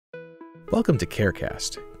Welcome to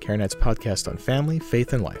CareCast, CareNet's podcast on family,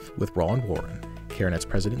 faith, and life with Roland Warren, CareNet's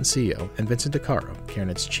president and CEO, and Vincent DeCaro,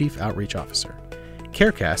 CareNet's chief outreach officer.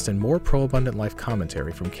 CareCast and more pro-abundant life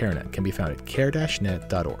commentary from CareNet can be found at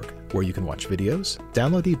care-net.org, where you can watch videos,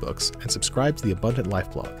 download ebooks, and subscribe to the Abundant Life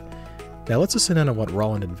blog. Now let's listen in on what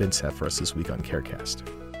Roland and Vince have for us this week on CareCast.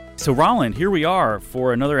 So Roland, here we are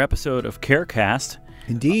for another episode of CareCast.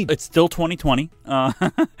 Indeed. It's still 2020.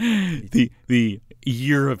 The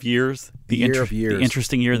year of years. The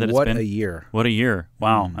interesting year that it's been. What a year. What a year.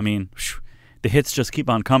 Wow. I mean, the hits just keep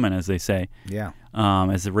on coming, as they say. Yeah.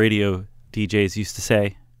 As the radio DJs used to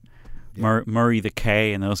say. Yeah. Murray the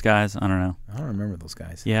K and those guys. I don't know. I don't remember those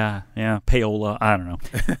guys. Yeah. Payola. I don't know.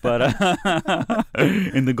 But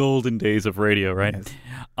in the golden days of radio, right?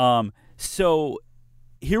 Yes. So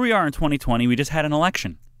here we are in 2020. We just had an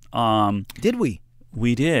election. Did we?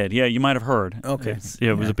 We did. Yeah, you might have heard. Okay.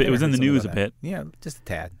 It was a bit. It was in the news a bit. Yeah, just a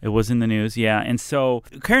tad. It was in the news. Yeah, and so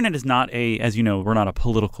CareNet is not as you know, we're not a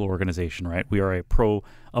political organization, right? We are a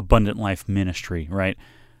pro-abundant life ministry, right?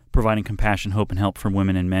 Providing compassion, hope, and help for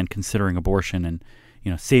women and men considering abortion, and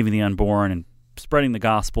saving the unborn, and spreading the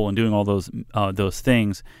gospel, and doing all those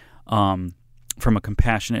things from a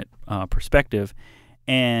compassionate perspective.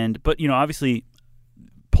 But obviously,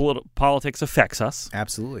 politics affects us.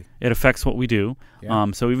 Absolutely. It affects what we do. Yeah.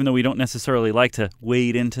 So even though we don't necessarily like to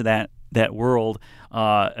wade into that world,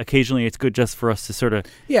 occasionally it's good just for us to sort of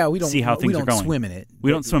see how things are going. We don't swim in it.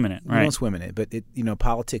 We don't swim in it, right? We don't swim in it. But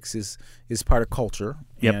politics is part of culture.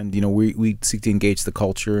 Yep. And, we seek to engage the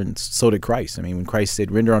culture, and so did Christ. I mean, when Christ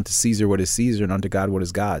said, render unto Caesar what is Caesar and unto God what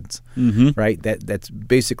is God's, right? That's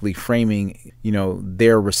basically framing,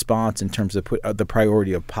 their response in terms of the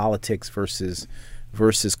priority of politics versus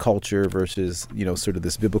culture versus sort of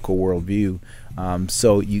this biblical worldview.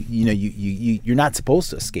 So you're not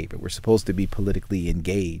supposed to escape it. We're supposed to be politically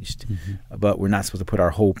engaged, but we're not supposed to put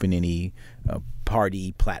our hope in any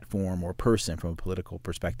party, platform, or person from a political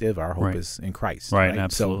perspective. Our hope is in Christ, right?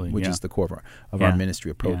 Absolutely, which is the core of our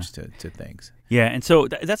ministry approach to things. Yeah, and so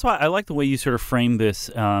that's why I like the way you sort of framed this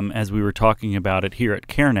as we were talking about it here at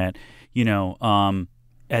CareNet. You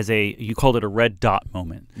called it a red dot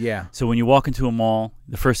moment. Yeah. So when you walk into a mall,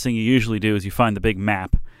 the first thing you usually do is you find the big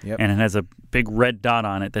map, and it has a big red dot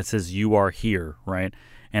on it that says you are here, right?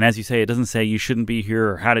 And as you say, it doesn't say you shouldn't be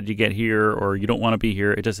here, or how did you get here, or you don't want to be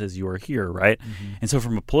here. It just says you are here, right? And so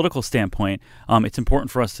from a political standpoint, it's important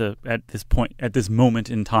for us to, at this moment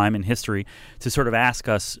in time in history, to sort of ask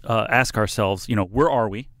ourselves, where are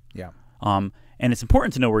we? Yeah. And it's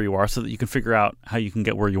important to know where you are so that you can figure out how you can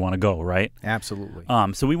get where you want to go, right? Absolutely.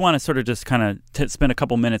 So we want to sort of just kind of spend a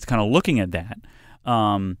couple minutes kind of looking at that.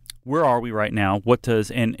 Where are we right now?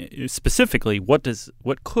 And specifically, what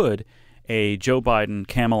could a Joe Biden,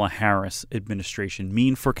 Kamala Harris administration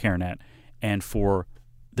mean for CareNet and for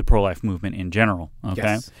the pro-life movement in general? Okay.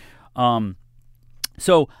 Yes.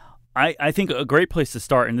 So I think a great place to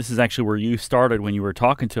start, and this is actually where you started when you were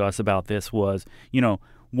talking to us about this, was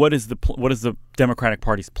what is the Democratic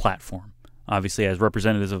Party's platform? Obviously, as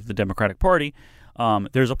representatives of the Democratic Party,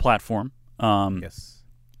 there's a platform, yes,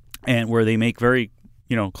 and where they make very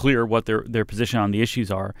clear what their position on the issues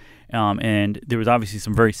are. And there was obviously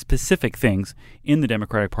some very specific things in the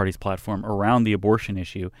Democratic Party's platform around the abortion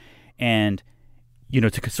issue, and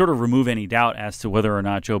to sort of remove any doubt as to whether or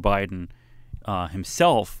not Joe Biden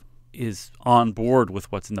himself is on board with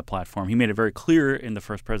what's in the platform. He made it very clear in the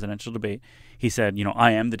first presidential debate. He said,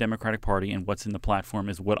 I am the Democratic Party, and what's in the platform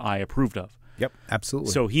is what I approved of. Yep,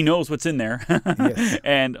 absolutely. So he knows what's in there, yes.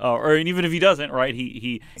 And even if he doesn't, right?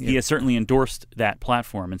 He has certainly endorsed that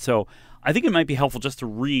platform, and so I think it might be helpful just to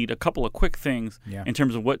read a couple of quick things in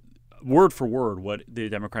terms of what word for word what the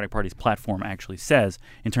Democratic Party's platform actually says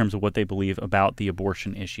in terms of what they believe about the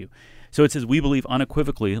abortion issue. So it says, we believe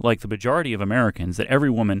unequivocally, like the majority of Americans, that every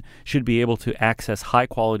woman should be able to access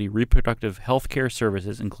high-quality reproductive health care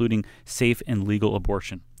services, including safe and legal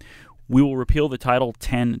abortion. We will repeal the Title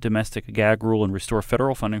X domestic gag rule and restore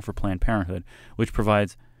federal funding for Planned Parenthood, which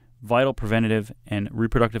provides vital preventative and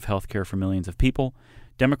reproductive health care for millions of people.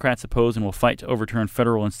 Democrats oppose and will fight to overturn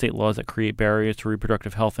federal and state laws that create barriers to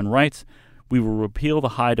reproductive health and rights. We will repeal the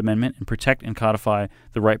Hyde Amendment and protect and codify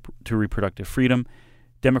the right to reproductive freedom.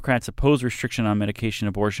 Democrats oppose restriction on medication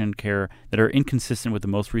abortion care that are inconsistent with the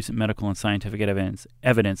most recent medical and scientific evidence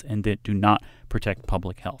and that do not protect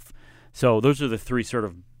public health. So those are the three sort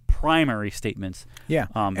of primary statements. Yeah,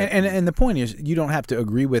 and the point is, you don't have to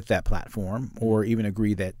agree with that platform or even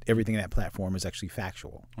agree that everything in that platform is actually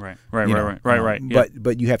factual. Right. Yeah.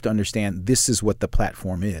 But you have to understand this is what the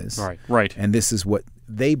platform is. Right. And this is what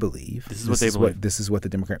they believe. This is what the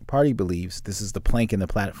Democratic Party believes. This is the plank in the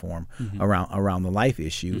platform around the life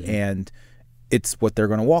issue, and it's what they're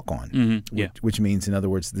going to walk on. Which means, in other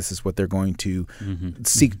words, this is what they're going to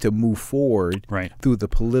seek to move forward through the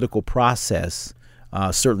political process.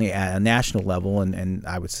 Certainly at a national level, and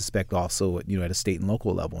I would suspect also at a state and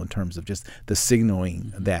local level in terms of just the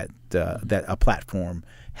signaling that a platform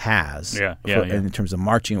has, in terms of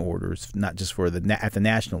marching orders, not just for at the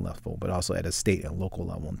national level, but also at a state and local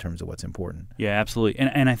level in terms of what's important. Yeah, absolutely.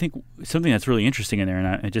 And I think something that's really interesting in there,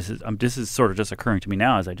 and this is sort of just occurring to me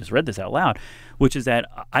now as I just read this out loud, which is that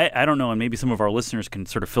I don't know, and maybe some of our listeners can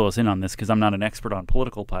sort of fill us in on this because I'm not an expert on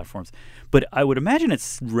political platforms, but I would imagine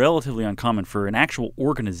it's relatively uncommon for an actual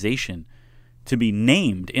organization to be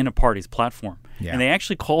named in a party's platform. Yeah. And they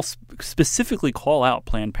actually specifically call out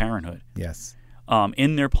Planned Parenthood. Yes.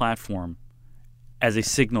 In their platform as a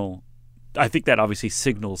signal. I think that obviously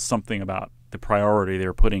signals something about the priority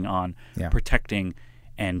they're putting on protecting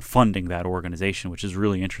and funding that organization, which is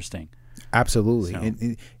really interesting. Absolutely.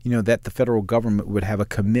 And that the federal government would have a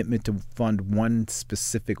commitment to fund one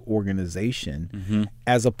specific organization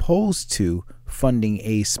as opposed to funding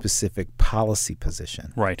a specific policy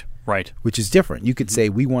position. Right. Which is different. You could say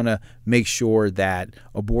we want to make sure that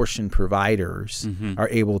abortion providers are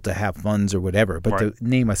able to have funds or whatever, but to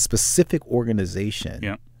name a specific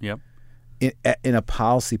organization in a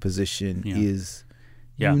policy position is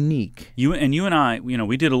unique. You and I,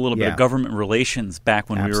 we did a little bit of government relations back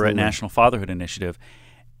when we were at National Fatherhood Initiative,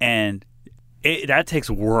 and that takes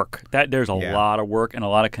work. There's a lot of work and a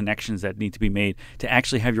lot of connections that need to be made to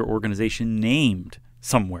actually have your organization named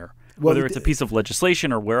somewhere, whether it's a piece of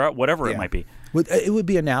legislation or whatever it might be. It would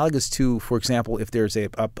be analogous to, for example, if there's a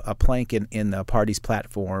plank in the party's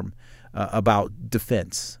platform about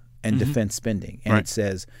defense and defense spending, and it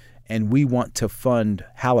says, and we want to fund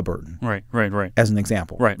Halliburton. Right. As an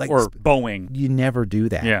example. Right. Like, or Boeing. You never do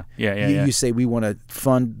that. Yeah. You say we want to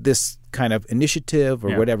fund this kind of initiative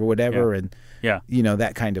or whatever, and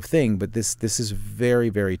that kind of thing. But this is very,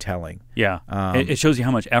 very telling. Yeah. It shows you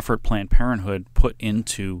how much effort Planned Parenthood put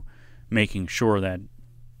into making sure that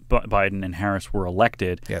Biden and Harris were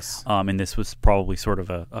elected. Yes. And this was probably sort of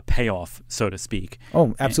a payoff, so to speak.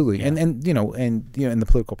 Oh, absolutely. And in the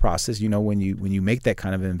political process, when you make that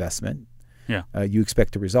kind of investment, you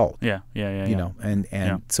expect a result. Yeah.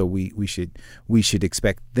 So we should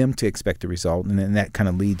expect them to expect a result, and then that kind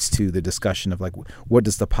of leads to the discussion of like, what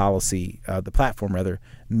does the policy, the platform rather,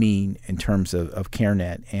 mean in terms of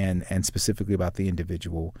CareNet and specifically about the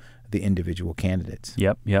individual candidates.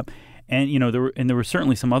 Yep. And there were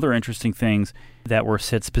certainly some other interesting things that were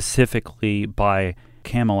said specifically by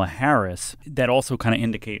Kamala Harris that also kind of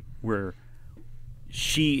indicate where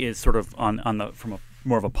she is sort of from a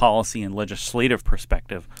more of a policy and legislative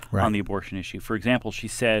perspective on the abortion issue. For example, she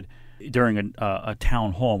said during a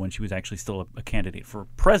town hall when she was actually still a candidate for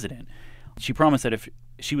president, she promised that if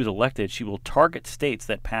she was elected, she will target states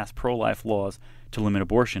that pass pro-life laws to limit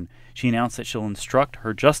abortion. She announced that she'll instruct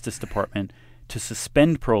her Justice Department to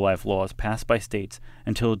suspend pro-life laws passed by states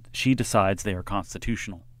until she decides they are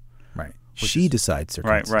constitutional. Right. She decides they're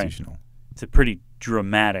constitutional. It's a pretty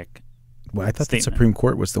dramatic Well, I thought statement. The Supreme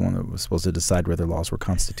Court was the one that was supposed to decide whether laws were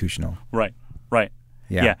constitutional. Right.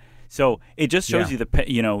 Yeah. So it just shows you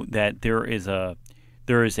that there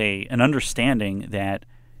is an understanding that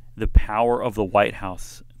the power of the White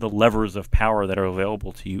House, the levers of power that are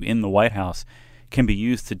available to you in the White House, can be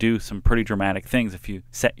used to do some pretty dramatic things if you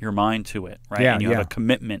set your mind to it, right? And you have a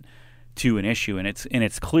commitment to an issue, and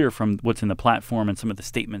it's clear from what's in the platform and some of the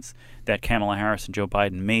statements that Kamala Harris and Joe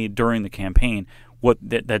Biden made during the campaign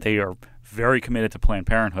that they are very committed to Planned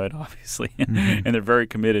Parenthood, obviously, and they're very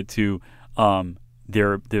committed to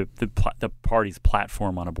the party's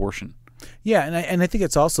platform on abortion. Yeah, and I think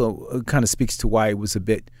it's also kind of speaks to why it was a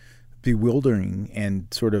bit bewildering and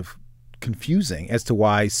sort of confusing as to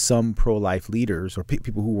why some pro-life leaders or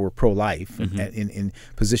people who were pro-life in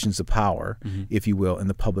positions of power, if you will, in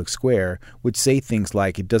the public square would say things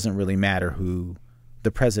like it doesn't really matter who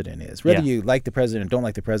the president is, whether you like the president, don't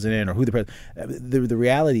like the president, or who the president. The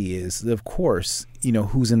reality is, of course,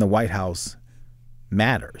 who's in the White House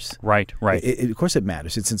matters. Right. Of course it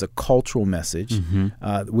matters. It sends a cultural message,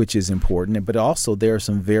 which is important. But also there are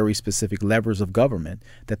some very specific levers of government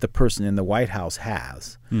that the person in the White House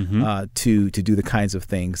has to do the kinds of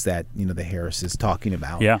things that the Harris is talking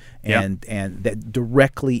about, and that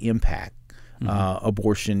directly impact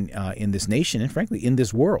abortion in this nation and, frankly, in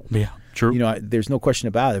this world. Yeah, true. There's no question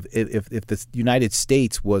about it. If the United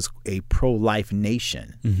States was a pro-life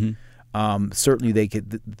nation, certainly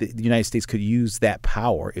the United States could use that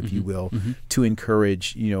power, if you will, to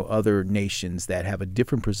encourage other nations that have a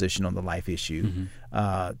different position on the life issue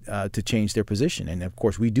to change their position. And of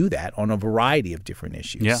course, we do that on a variety of different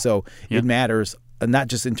issues. Yeah. So it matters. Not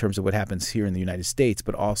just in terms of what happens here in the United States,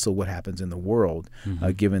 but also what happens in the world,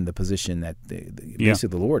 given the position that basically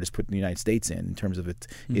the Lord has put the United States in terms of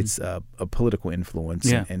its a political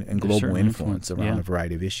influence and global influence around a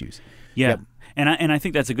variety of issues. Yeah. Yep. And I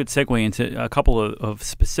think that's a good segue into a couple of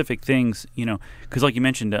specific things, because like you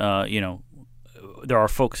mentioned, there are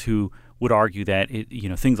folks who would argue that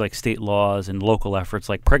things like state laws and local efforts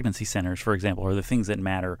like pregnancy centers, for example, are the things that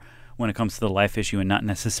matter when it comes to the life issue and not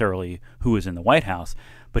necessarily who is in the White House.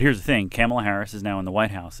 But here's the thing. Kamala Harris is now in the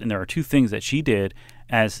White House, and there are two things that she did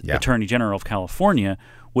as Attorney General of California,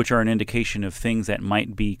 which are an indication of things that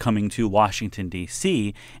might be coming to Washington,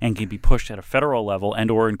 D.C., and can be pushed at a federal level and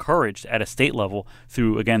or encouraged at a state level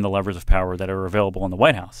through, again, the levers of power that are available in the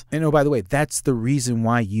White House. And, by the way, that's the reason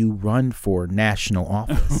why you run for national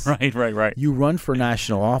office. Right. You run for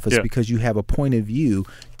national office because you have a point of view,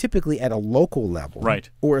 typically at a local level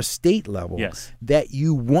or a state level, that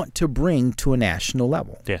you want to bring to a national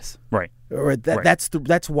level. Yes, right. Or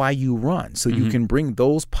that's why you run, so you can bring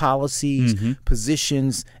those policies,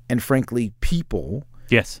 positions, and frankly, people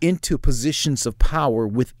into positions of power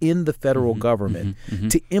within the federal government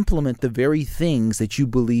to implement the very things that you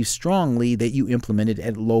believe strongly that you implemented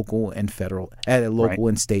at local and federal, at a local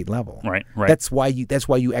and state level. Right. That's why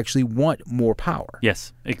you actually want more power.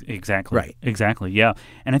 Yes, exactly. Right. Exactly. Yeah,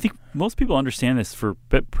 and I think most people understand this for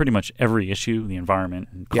pretty much every issue: the environment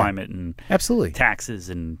and climate and absolutely taxes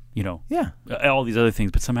and all these other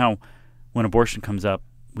things. But somehow, when abortion comes up,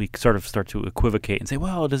 we sort of start to equivocate and say,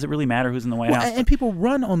 well, does it really matter who's in the White House? And people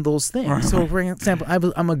run on those things. Right. So, for example,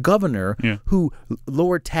 I'm a governor who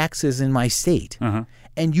lowered taxes in my state.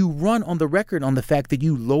 And you run on the record on the fact that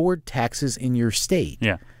you lowered taxes in your state.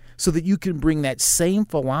 Yeah. So that you can bring that same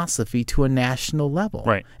philosophy to a national level.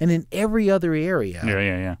 Right. And in every other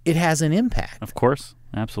area, it has an impact. Of course.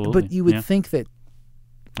 Absolutely. But you would think that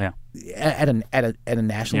at a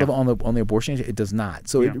national level on the abortion issue, it does not.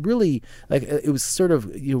 So it really it was sort of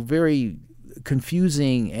very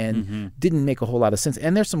confusing and didn't make a whole lot of sense.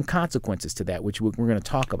 And there's some consequences to that, which we're going to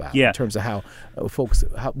talk about in terms of how folks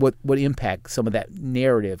what impact some of that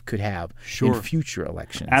narrative could have in future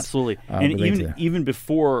elections. Absolutely. And even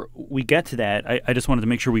before we get to that, I just wanted to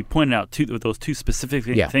make sure we pointed out those two specific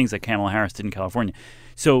things that Kamala Harris did in California.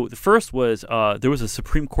 So the first was there was a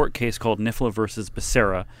Supreme Court case called NIFLA versus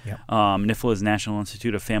Becerra. NIFLA is National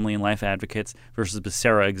Institute of Family and Life Advocates versus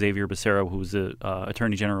Becerra, Xavier Becerra, who was the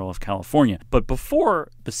Attorney General of California. But before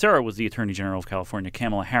Becerra was the Attorney General of California,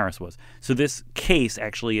 Kamala Harris was. So this case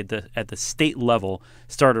actually at the state level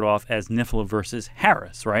started off as NIFLA versus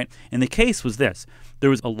Harris, right? And the case was this. There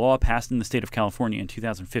was a law passed in the state of California in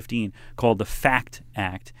 2015 called the FACT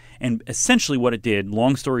Act. And essentially what it did,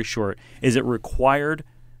 long story short, is it required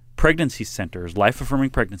pregnancy centers,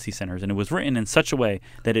 life-affirming pregnancy centers, and it was written in such a way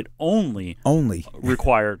that it only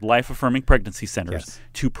required life-affirming pregnancy centers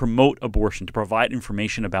to promote abortion, to provide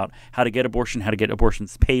information about how to get abortion, how to get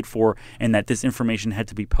abortions paid for, and that this information had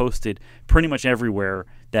to be posted pretty much everywhere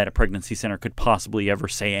that a pregnancy center could possibly ever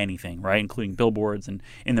say anything, right, including billboards and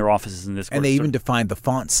in their offices and this. And they even defined the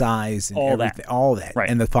font size and all that. Right.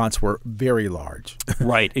 And the fonts were very large.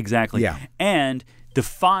 Right, exactly. Yeah. And the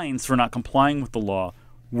fines for not complying with the law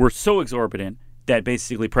were so exorbitant that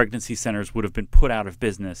basically pregnancy centers would have been put out of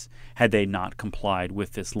business had they not complied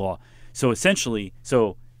with this law. So essentially,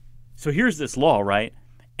 so here's this law, right?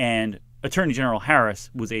 And Attorney General Harris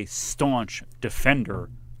was a staunch defender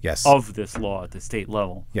of this law at the state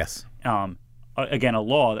level. Yes. Again, a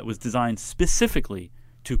law that was designed specifically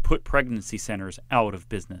to put pregnancy centers out of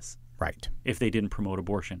business. Right. If they didn't promote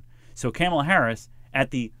abortion. So Kamala Harris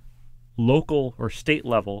at the local or state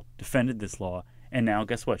level defended this law. And now,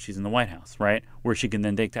 guess what? She's in the White House, right? Where she can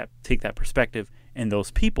then take that perspective and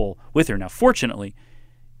those people with her. Now, fortunately,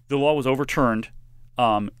 the law was overturned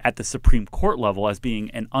at the Supreme Court level as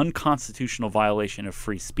being an unconstitutional violation of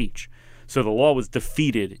free speech. So the law was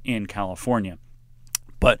defeated in California.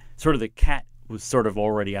 But sort of the cat was sort of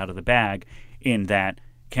already out of the bag in that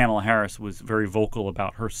Kamala Harris was very vocal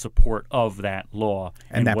about her support of that law.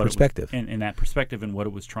 And that perspective. And that perspective and what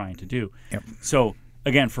it was trying to do. Yep. So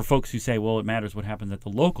again, for folks who say, well, it matters what happens at the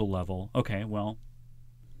local level, okay, well,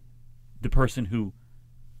 the person who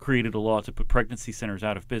created a law to put pregnancy centers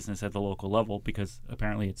out of business at the local level, because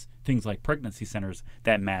apparently it's things like pregnancy centers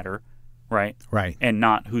that matter, right? Right. And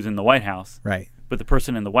not who's in the White House. Right. But the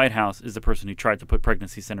person in the White House is the person who tried to put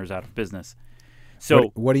pregnancy centers out of business.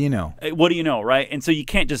 So what do you know? What do you know, right? And so you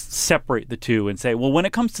can't just separate the two and say, well, when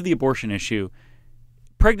it comes to the abortion issue,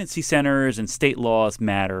 pregnancy centers and state laws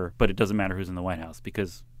matter, but it doesn't matter who's in the White House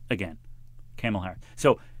because, again, Kamala Harris.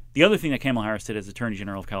 So the other thing that Kamala Harris did as Attorney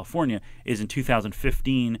General of California is in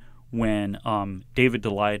 2015 when David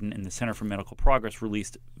Daleiden and the Center for Medical Progress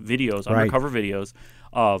released videos, undercover videos,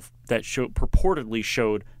 that purportedly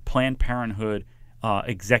showed Planned Parenthood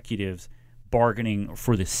executives bargaining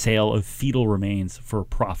for the sale of fetal remains for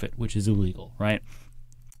profit, which is illegal, right?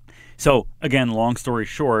 So, again, long story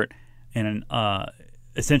short, and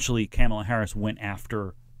essentially Kamala Harris went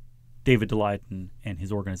after David Daleiden and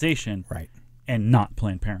his organization, right, and not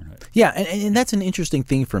Planned Parenthood. Yeah, and that's an interesting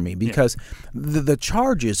thing for me because the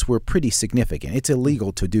charges were pretty significant. It's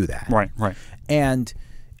illegal to do that. Right. And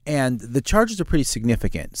the charges are pretty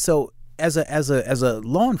significant. So as a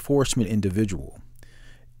law enforcement individual,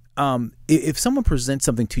 if someone presents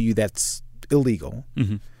something to you that's illegal,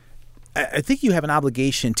 mm-hmm. I think you have an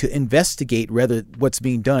obligation to investigate whether what's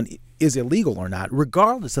being done is illegal or not,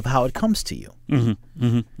 regardless of how it comes to you. Mm-hmm.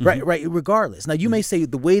 Mm-hmm. Right, regardless. Now, you may say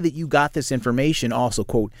the way that you got this information also,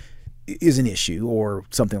 quote, is an issue or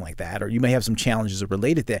something like that, or you may have some challenges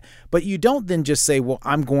related to that, but you don't then just say, well,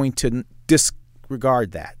 I'm going to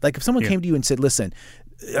disregard that. Like if someone came to you and said, listen,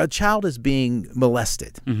 a child is being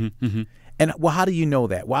molested, mm-hmm. Mm-hmm. and well, how do you know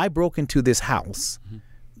that? Well, I broke into this house. Mm-hmm.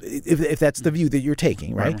 If that's the view that you're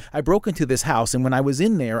taking, right? I broke into this house, and when I was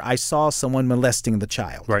in there, I saw someone molesting the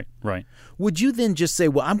child. Right. Would you then just say,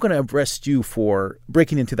 well, I'm going to arrest you for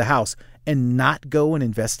breaking into the house and not go and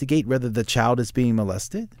investigate whether the child is being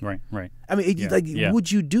molested? Right. I mean,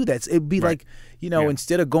 would you do that? It'd be like,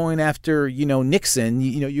 instead of going after, Nixon,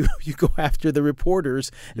 you go after the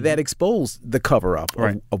reporters that exposed the cover-up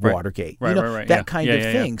of Watergate. That kind of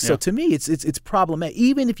thing. So to me, it's problematic.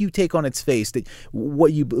 Even if you take on its face that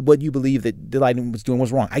what you believe that Daleiden was doing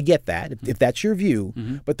was wrong. I get that, if that's your view.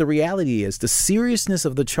 Mm-hmm. But the reality is the seriousness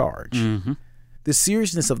of the charge. Mm-hmm. The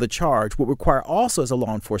seriousness of the charge will require also as a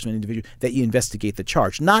law enforcement individual that you investigate the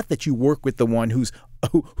charge, not that you work with the one who's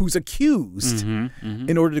accused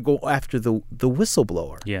in order to go after the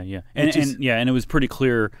whistleblower. Yeah. And it was pretty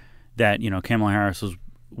clear that, Kamala Harris was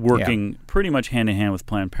working pretty much hand in hand with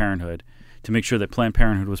Planned Parenthood to make sure that Planned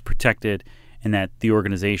Parenthood was protected and that the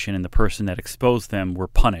organization and the person that exposed them were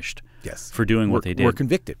punished. Yes, for doing what they did. Were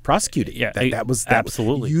convicted, prosecuted. Yeah, that was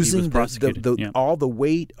absolutely using all the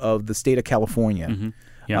weight of the state of California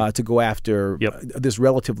to go after this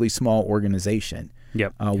relatively small organization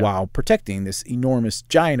while protecting this enormous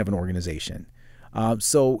giant of an organization.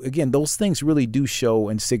 So again, those things really do show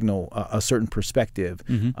and signal a certain perspective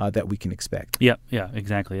that we can expect. Yeah,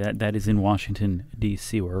 exactly. That is in Washington,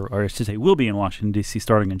 D.C., or I should say will be in Washington, D.C.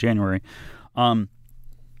 starting in January.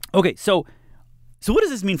 Okay, so what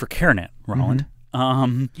does this mean for CareNet, Roland?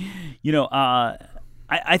 Mm-hmm.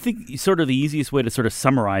 I think sort of the easiest way to sort of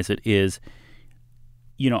summarize it is,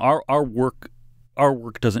 our work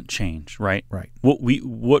doesn't change, right? Right.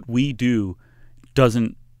 What we do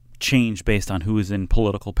doesn't change based on who is in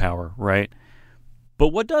political power, right? But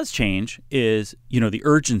what does change is, the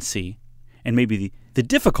urgency and maybe the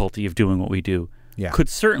difficulty of doing what we do could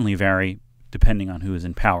certainly vary depending on who is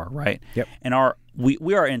in power, right? Yep. And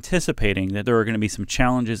we are anticipating that there are going to be some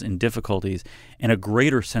challenges and difficulties and a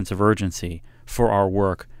greater sense of urgency for our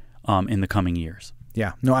work in the coming years.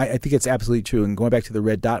 Yeah, no, I think it's absolutely true. And going back to the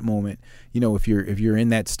red dot moment, if you're in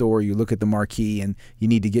that store, you look at the marquee and you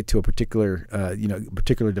need to get to a particular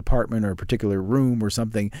particular department or a particular room or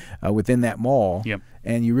something within that mall,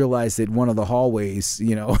 and you realize that one of the hallways,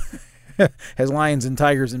 has lions and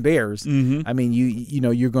tigers and bears. Mm-hmm. I mean,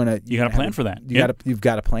 you're gonna got to plan for that. You've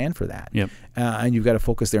got to plan for that. Yep. And you've got to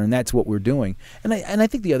focus there, and that's what we're doing. And I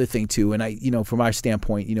think the other thing too, and from our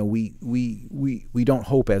standpoint, we don't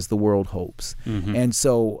hope as the world hopes. Mm-hmm. And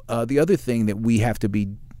so the other thing that we have to be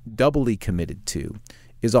doubly committed to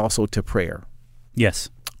is also to prayer.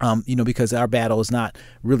 Yes. Because our battle is not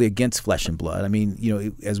really against flesh and blood. I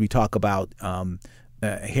mean, as we talk about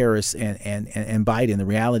Harris and Biden, the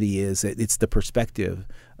reality is that it's the perspective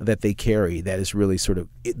that they carry that is really sort of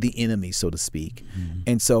the enemy, so to speak. Mm-hmm.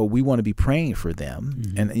 And so we want to be praying for them.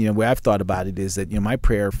 Mm-hmm. And the way I've thought about it is that my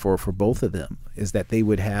prayer for both of them is that they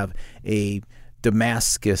would have a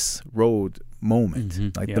Damascus Road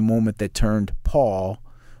moment, the moment that turned Paul,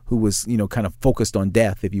 who was kind of focused on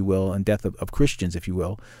death, if you will, and death of Christians, if you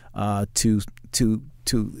will, to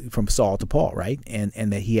from Saul to Paul, right?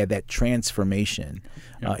 And that he had that transformation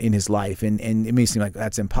in his life. And it may seem like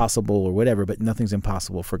that's impossible or whatever, but nothing's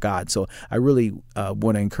impossible for God. So I really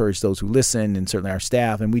want to encourage those who listen, and certainly our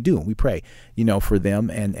staff, and we pray, for them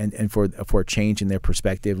and for a change in their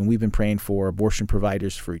perspective. And we've been praying for abortion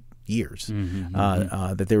providers for years,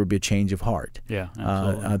 that there would be a change of heart,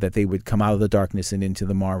 that they would come out of the darkness and into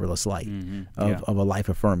the marvelous light of a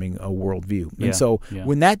life-affirming worldview. And so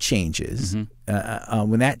when that changes, then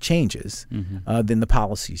the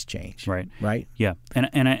policies change. Right. Yeah.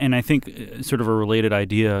 And I think sort of a related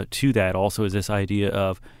idea to that also is this idea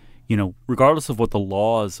of, regardless of what the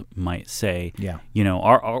laws might say,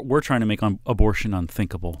 we're trying to make abortion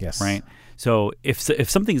unthinkable. Yes. Right. So if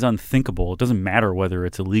something's unthinkable, it doesn't matter whether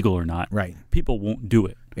it's illegal or not. Right. People won't do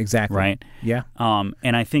it. Exactly. Right. Yeah.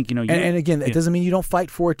 And I think and again, it doesn't mean you don't fight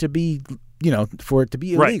for it to be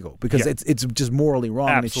illegal, because it's just morally wrong.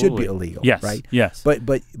 Absolutely. And it should be illegal. Yes. Right. Yes.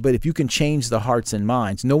 But if you can change the hearts and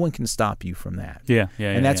minds, no one can stop you from that.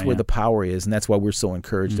 And that's where the power is, and that's why we're so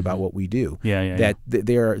encouraged about what we do. That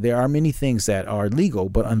there are many things that are legal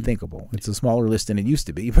but unthinkable. It's a smaller list than it used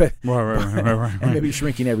to be, but right. and maybe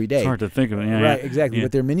shrinking every day. It's hard to think of it. Right. Exactly.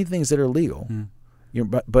 But there are many things that are legal.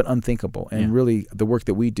 But unthinkable. And really the work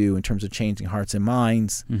that we do in terms of changing hearts and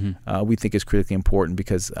minds, we think is critically important,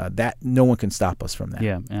 because that no one can stop us from that.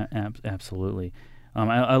 Yeah, absolutely.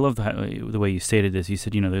 I love the way you stated this. You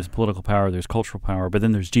said, there's political power, there's cultural power, but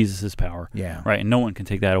then there's Jesus's power. Yeah. Right. And no one can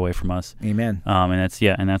take that away from us. Amen.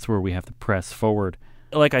 And that's where we have to press forward.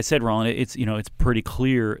 Like I said, Roland, it's pretty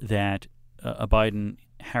clear that a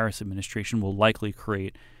Biden-Harris administration will likely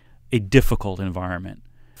create a difficult environment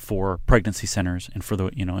for pregnancy centers and for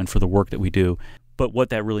the work that we do. But what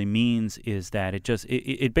that really means is that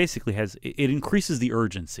it basically increases the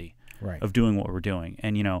urgency of doing what we're doing.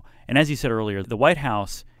 And and as you said earlier, the White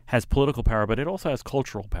House has political power, but it also has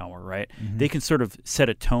cultural power, right? They can sort of set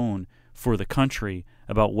a tone for the country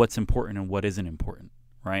about what's important and what isn't important,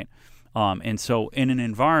 right? And so in an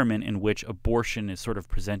environment in which abortion is sort of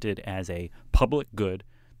presented as a public good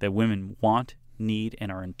that women want, need,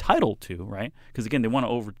 and are entitled to, right? Because again, they want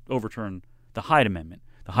to overturn the Hyde Amendment.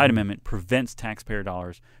 The Hyde Amendment prevents taxpayer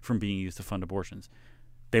dollars from being used to fund abortions.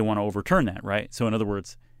 They want to overturn that, right? So in other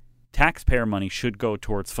words, taxpayer money should go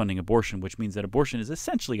towards funding abortion, which means that abortion is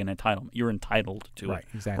essentially an entitlement. You're entitled to right,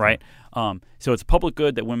 it, exactly. Right? So it's a public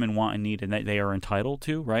good that women want and need, and that they are entitled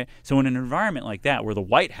to, right? So in an environment like that, where the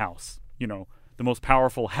White House, the most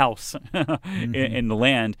powerful house in the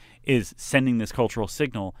land, is sending this cultural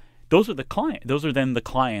signal, those are then the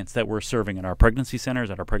clients that we're serving at our pregnancy centers,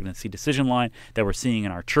 at our pregnancy decision line, that we're seeing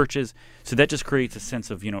in our churches. So that just creates a sense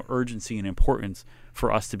of, urgency and importance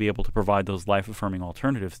for us to be able to provide those life-affirming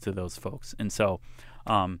alternatives to those folks. And so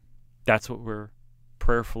that's what we're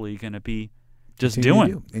prayerfully going to be just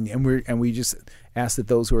doing. And we just ask that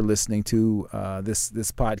those who are listening to this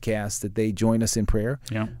podcast, that they join us in prayer.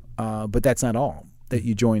 Yeah. But that's not all, that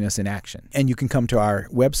you join us in action. And you can come to our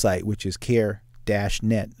website, which is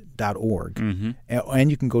care-net.org.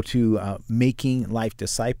 And you can go to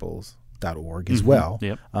makinglifedisciples.org as well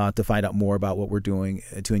to find out more about what we're doing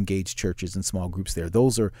to engage churches and small groups there.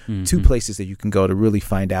 Those are two places that you can go to really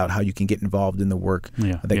find out how you can get involved in the work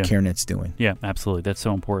that CareNet's doing. Yeah, absolutely. That's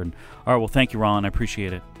so important. All right, well, thank you, Roland. I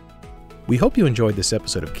appreciate it. We hope you enjoyed this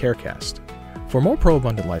episode of CareCast. For more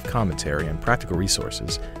pro-abundant life commentary and practical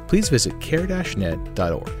resources, please visit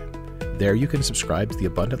care-net.org. There you can subscribe to the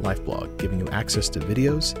Abundant Life blog, giving you access to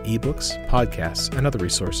videos, ebooks, podcasts, and other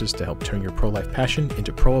resources to help turn your pro-life passion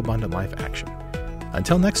into pro-abundant life action.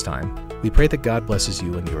 Until next time, we pray that God blesses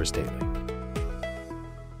you and yours daily.